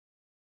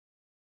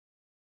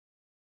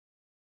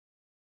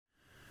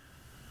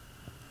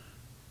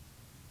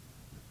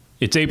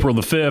It's April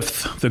the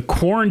 5th. The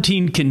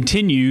quarantine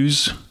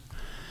continues.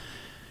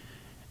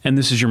 And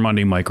this is your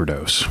Monday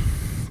Microdose.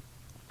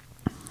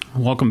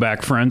 Welcome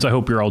back, friends. I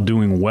hope you're all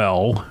doing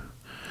well.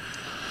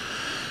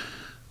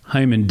 I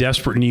am in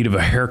desperate need of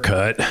a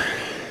haircut.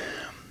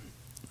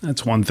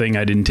 That's one thing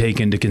I didn't take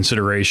into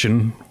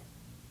consideration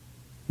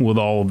with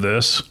all of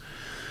this.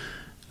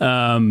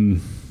 I'll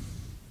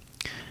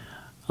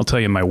tell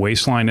you, my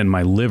waistline and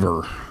my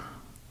liver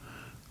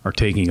are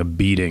taking a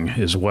beating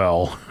as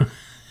well.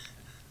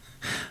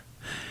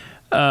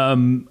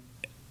 I've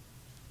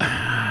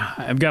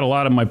got a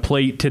lot on my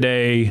plate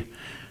today.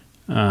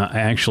 I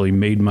actually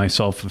made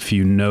myself a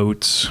few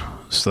notes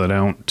so that I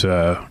don't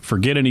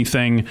forget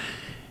anything.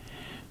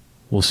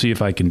 We'll see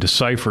if I can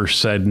decipher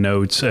said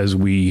notes as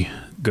we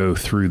go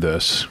through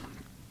this.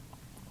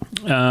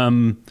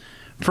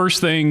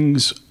 First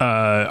things,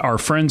 our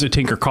friends at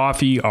Tinker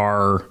Coffee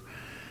are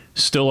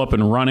still up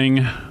and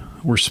running.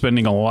 We're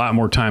spending a lot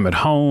more time at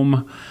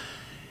home,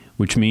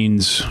 which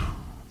means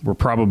we're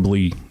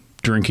probably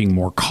drinking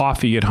more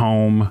coffee at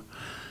home.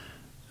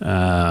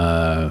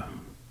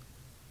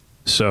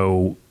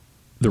 So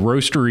the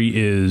roastery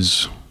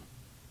is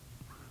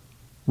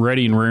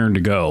ready and raring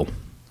to go.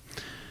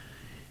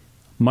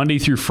 Monday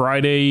through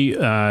Friday,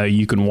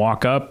 you can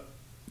walk up,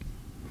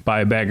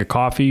 buy a bag of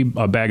coffee,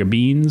 a bag of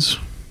beans.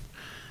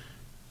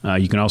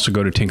 You can also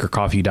go to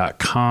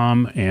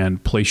tinkercoffee.com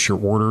and place your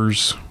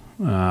orders.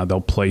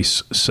 They'll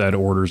place said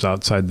orders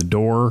outside the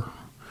door.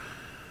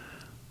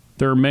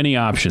 There are many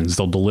options.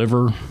 They'll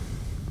deliver.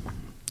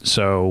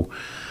 So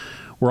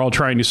we're all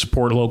trying to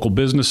support local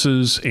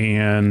businesses,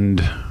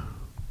 and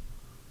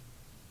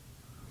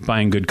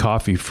buying good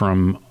coffee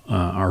from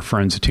our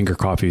friends at Tinker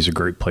Coffee is a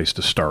great place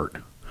to start.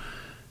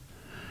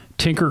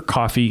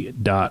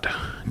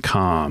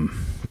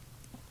 tinkercoffee.com.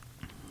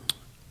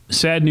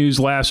 Sad news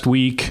last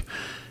week.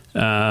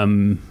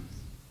 Adam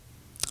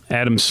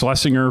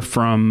Schlesinger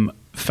from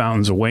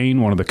Fountains of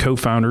Wayne, one of the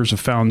co-founders of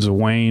Fountains of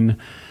Wayne,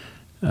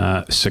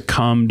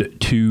 succumbed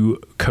to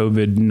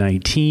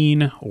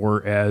COVID-19,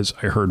 or as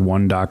I heard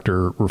one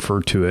doctor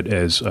refer to it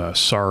as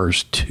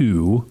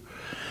SARS-2.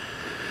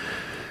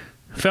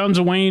 Fountains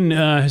of Wayne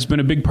has been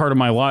a big part of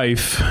my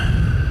life.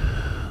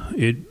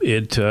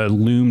 It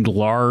loomed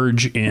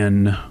large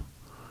in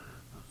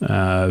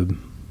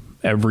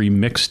every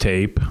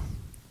mixtape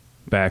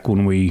back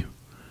when we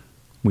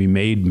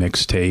made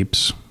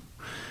mixtapes.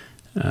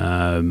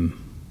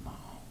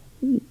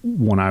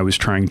 When I was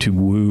trying to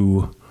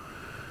woo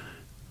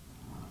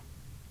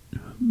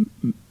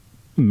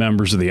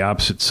members of the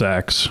opposite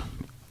sex,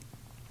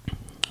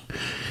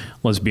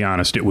 let's be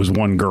honest, it was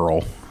one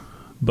girl,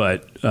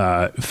 but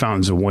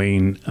Fountains of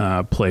Wayne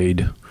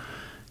played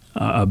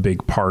a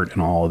big part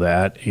in all of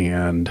that.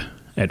 And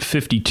at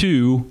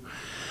 52,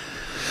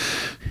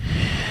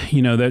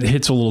 that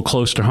hits a little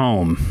close to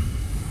home.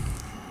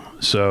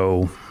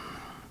 So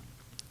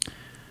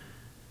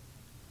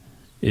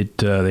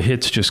the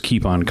hits just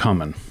keep on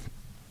coming.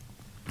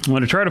 I'm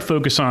going to try to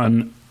focus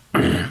on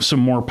some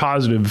more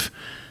positive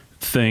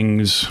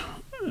things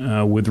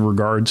with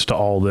regards to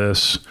all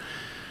this,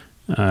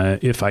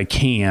 if I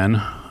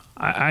can.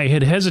 I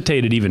had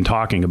hesitated even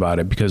talking about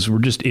it because we're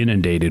just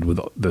inundated with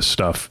this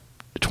stuff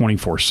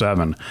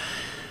 24/7.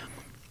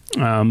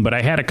 But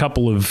I had a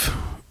couple of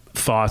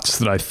thoughts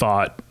that I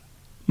thought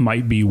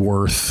might be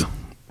worth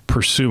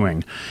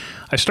pursuing.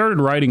 I started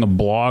writing a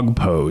blog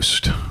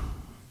post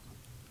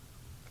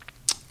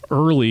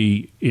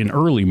early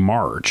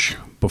March,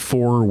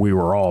 before we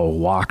were all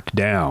locked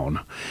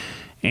down.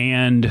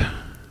 And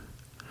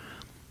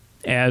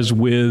as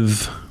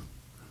with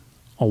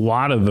a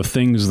lot of the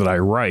things that I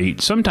write,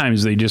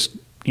 sometimes they just,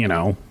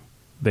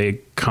 they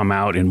come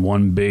out in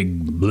one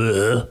big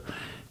bleh,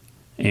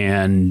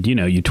 and,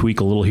 you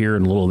tweak a little here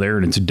and a little there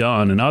and it's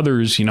done. And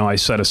others, I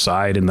set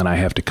aside and then I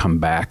have to come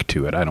back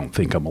to it. I don't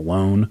think I'm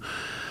alone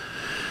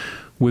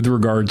with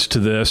regards to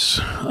this.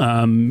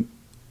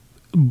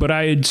 But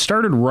I had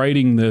started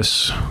writing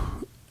this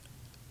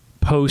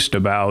post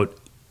about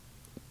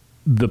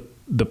the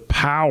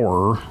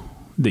power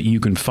that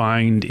you can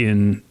find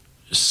in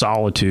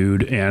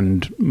solitude,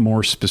 and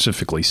more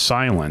specifically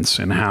silence,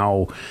 and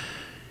how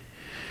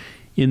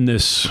in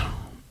this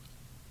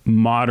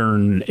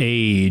modern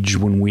age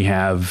when we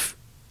have,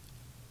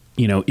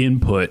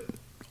 input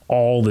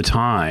all the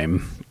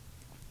time,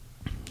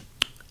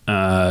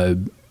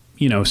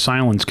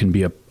 silence can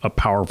be a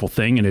powerful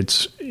thing, and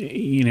it's,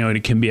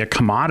 it can be a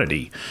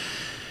commodity.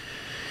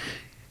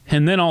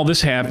 And then all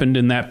this happened,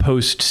 and that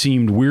post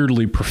seemed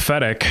weirdly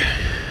prophetic.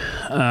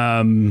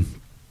 And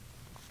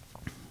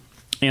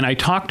I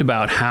talked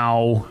about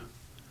how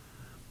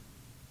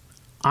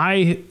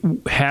I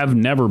have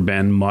never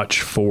been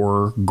much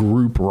for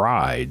group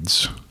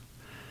rides.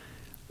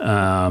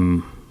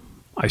 I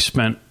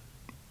spent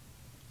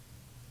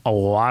a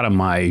lot of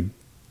my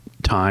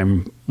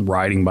time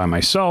riding by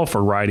myself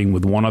or riding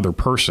with one other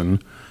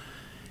person.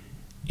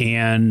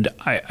 And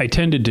I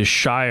tended to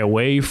shy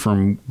away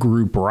from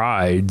group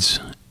rides.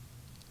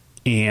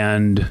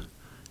 And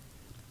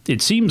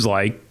it seems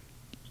like,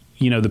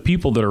 the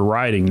people that are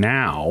riding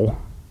now,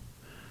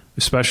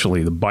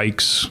 especially the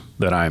bikes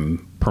that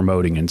I'm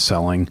promoting and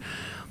selling,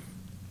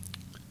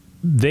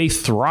 they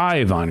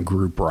thrive on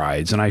group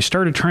rides. And I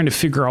started trying to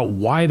figure out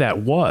why that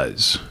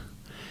was.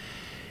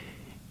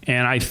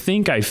 And I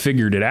think I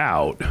figured it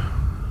out.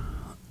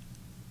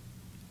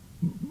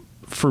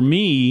 For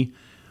me,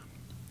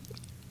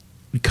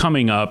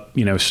 coming up,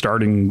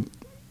 starting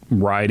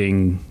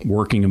riding,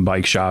 working in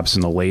bike shops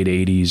in the late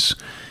 80s,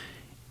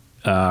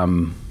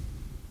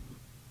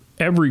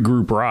 every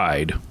group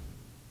ride,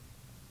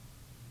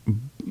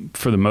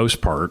 for the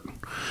most part,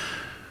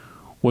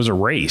 was a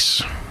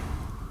race.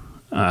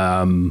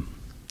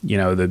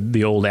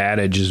 The old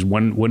adage is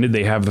when did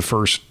they have the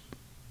first,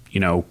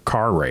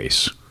 car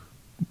race?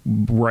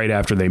 Right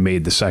after they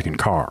made the second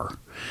car.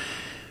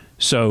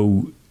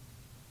 So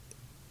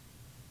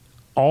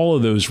all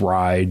of those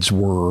rides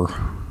were,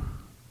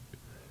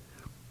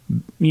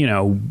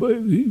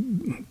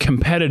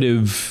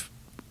 competitive.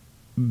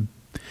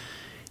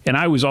 And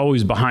I was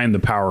always behind the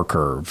power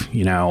curve.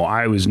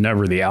 I was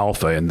never the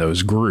alpha in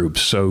those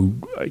groups. So,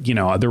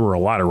 there were a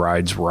lot of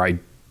rides where I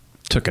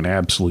took an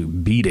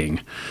absolute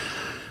beating.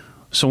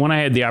 So when I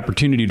had the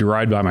opportunity to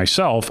ride by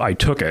myself, I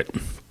took it.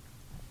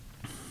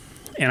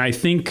 And I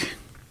think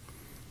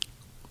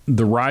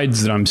the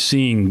rides that I'm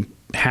seeing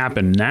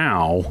happen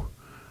now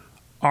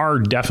are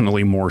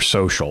definitely more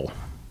social.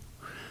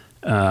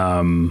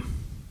 So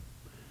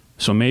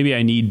maybe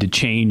I need to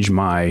change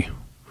my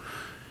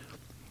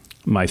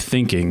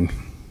thinking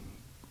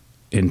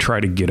and try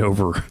to get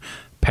over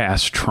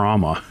past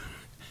trauma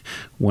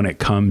when it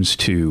comes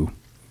to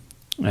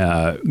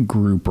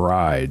group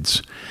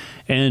rides.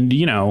 And,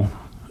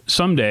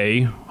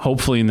 someday,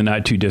 hopefully in the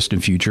not too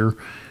distant future,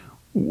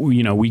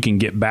 we can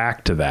get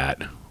back to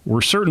that.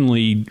 We're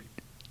certainly,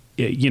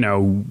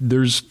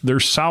 there's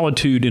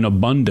solitude in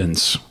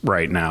abundance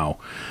right now.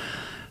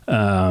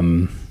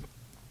 And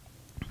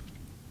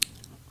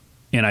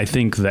I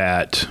think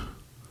that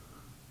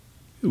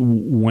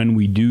when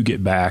we do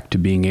get back to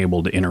being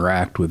able to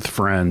interact with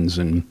friends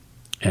and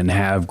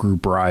have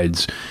group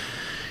rides,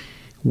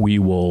 we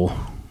will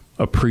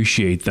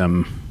appreciate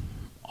them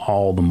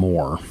all the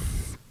more.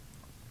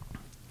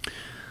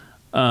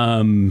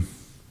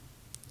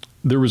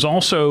 There was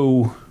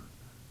also,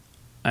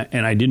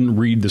 and I didn't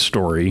read the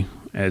story,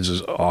 as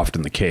is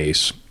often the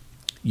case.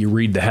 You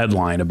read the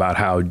headline about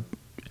how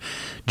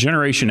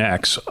Generation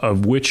X,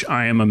 of which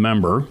I am a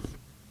member,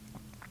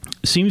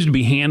 seems to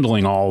be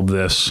handling all of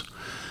this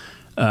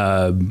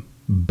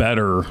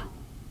better,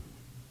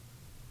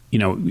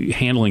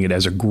 handling it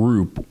as a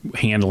group,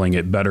 handling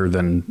it better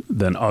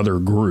than other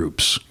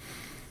groups.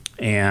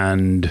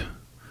 And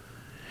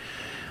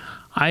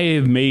I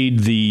have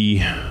made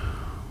the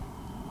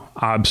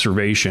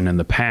observation in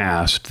the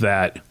past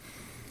that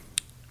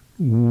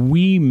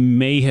we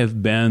may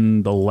have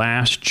been the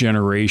last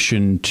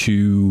generation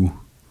to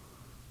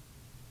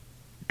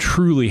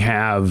truly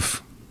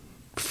have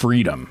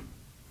freedom,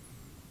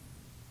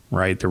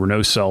 right? There were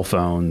no cell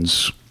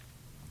phones.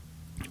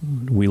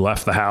 We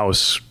left the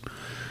house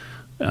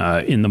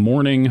in the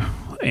morning,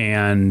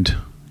 and,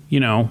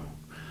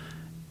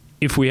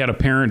 if we had a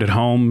parent at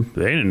home,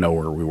 they didn't know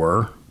where we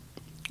were.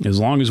 As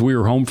long as we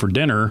were home for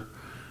dinner,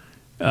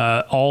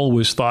 all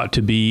was thought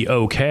to be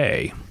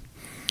okay.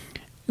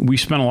 We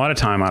spent a lot of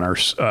time on our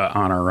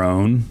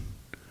own.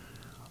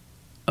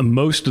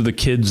 Most of the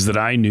kids that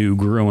I knew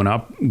growing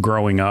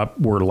up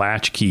were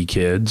latchkey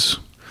kids.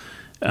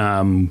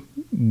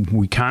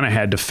 We kind of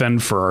had to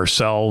fend for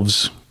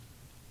ourselves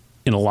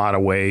in a lot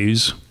of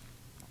ways.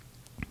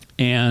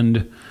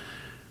 And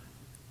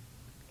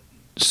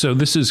so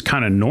this is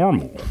kind of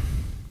normal.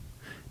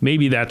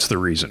 Maybe that's the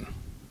reason.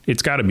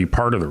 It's got to be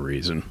part of the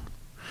reason.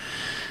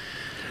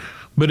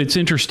 But it's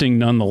interesting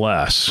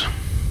nonetheless.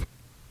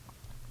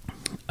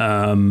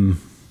 I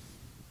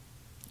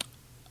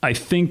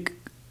think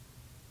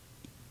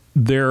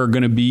there are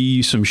going to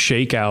be some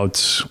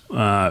shakeouts,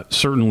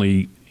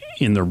 certainly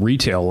in the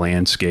retail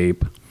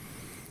landscape.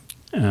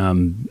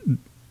 On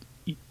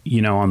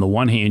the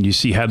one hand, you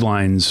see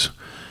headlines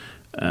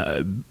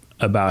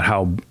about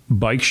how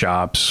bike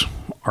shops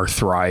are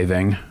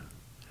thriving.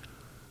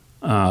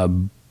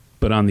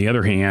 But on the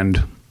other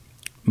hand,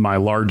 my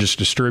largest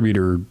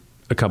distributor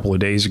a couple of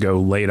days ago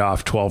laid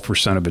off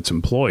 12% of its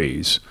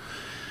employees.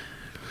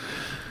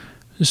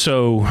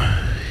 So,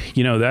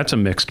 that's a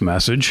mixed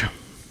message.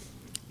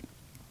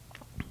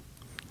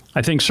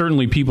 I think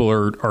certainly people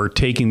are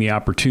taking the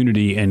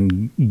opportunity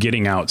and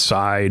getting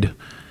outside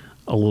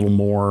a little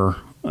more.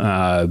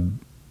 I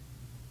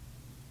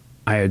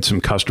had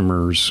some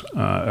customers,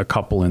 a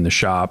couple in the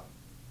shop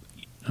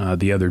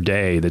the other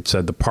day that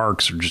said the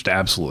parks are just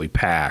absolutely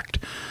packed.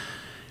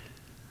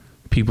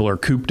 People are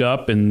cooped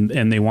up and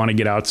they want to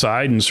get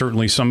outside, and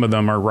certainly some of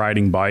them are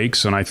riding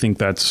bikes, and I think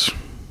that's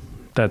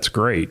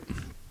great.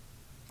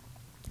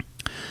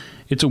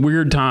 It's a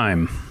weird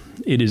time.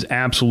 It is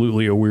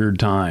absolutely a weird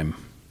time.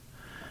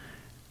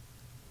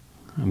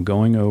 I'm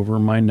going over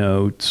my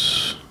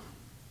notes.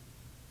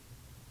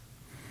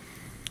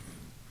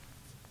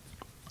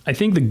 I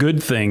think the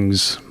good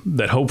things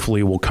that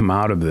hopefully will come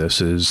out of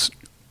this is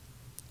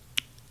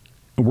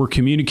we're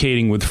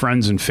communicating with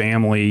friends and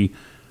family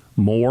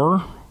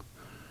more.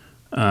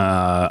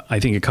 I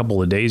think a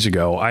couple of days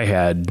ago, I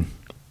had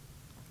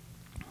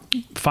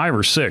 5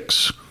 or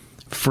 6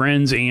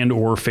 friends and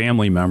or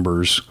family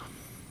members,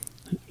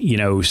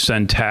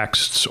 send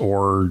texts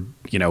or,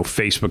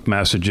 Facebook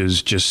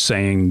messages just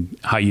saying,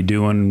 how you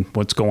doing?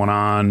 What's going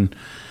on?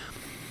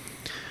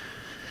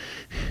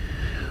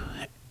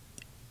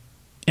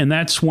 And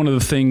that's one of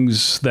the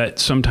things that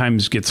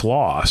sometimes gets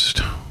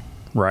lost,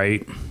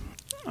 right?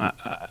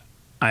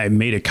 I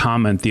made a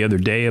comment the other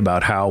day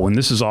about how when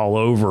this is all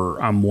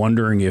over, I'm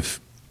wondering if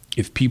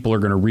people are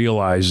going to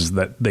realize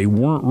that they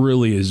weren't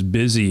really as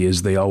busy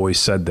as they always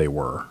said they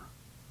were.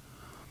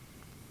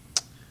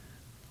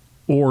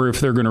 Or if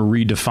they're going to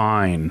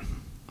redefine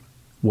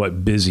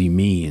what busy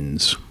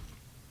means.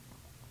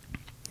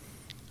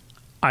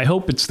 I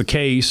hope it's the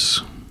case.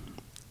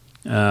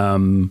 There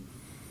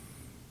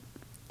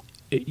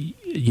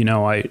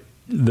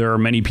are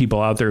many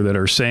people out there that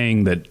are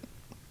saying that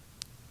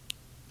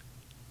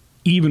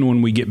even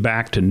when we get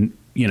back to,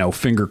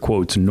 finger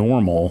quotes,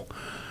 normal,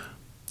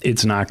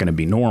 it's not going to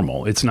be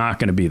normal. It's not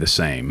going to be the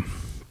same.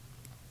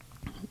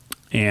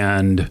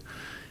 And,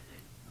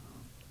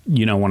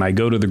 when I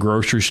go to the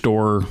grocery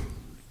store,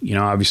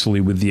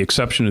 obviously with the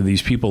exception of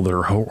these people that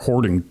are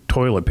hoarding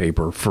toilet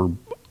paper for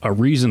a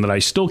reason that I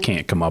still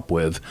can't come up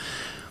with,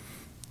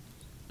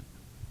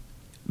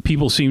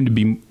 people seem to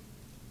be,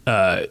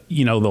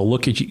 they'll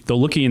look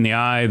you in the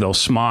eye, they'll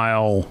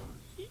smile,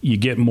 you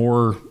get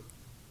more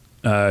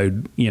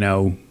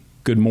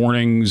good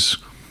mornings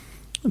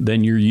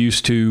than you're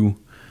used to.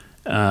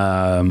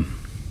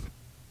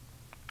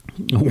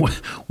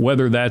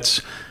 Whether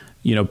that's,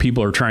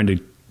 people are trying to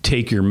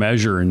take your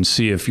measure and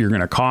see if you're going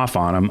to cough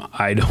on them,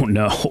 I don't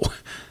know.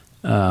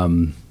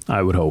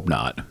 I would hope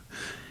not.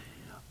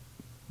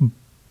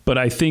 But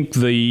I think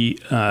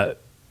in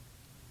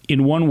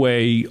one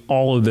way,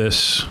 all of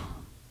this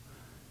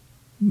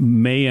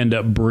may end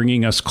up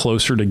bringing us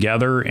closer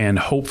together, and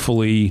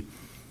hopefully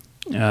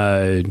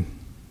that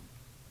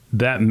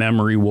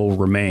memory will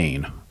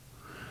remain.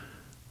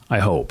 I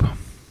hope.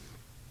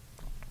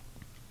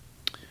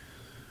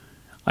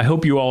 I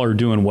hope you all are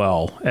doing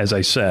well. As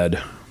I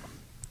said,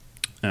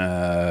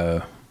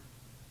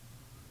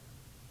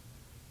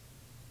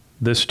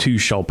 this too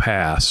shall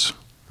pass.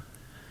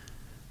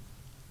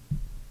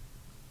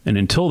 And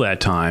until that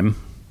time,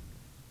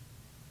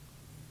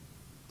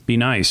 be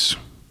nice.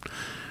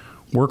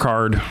 Work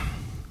hard.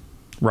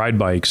 Ride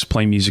bikes.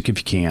 Play music if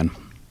you can.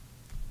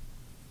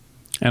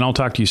 And I'll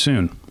talk to you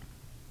soon.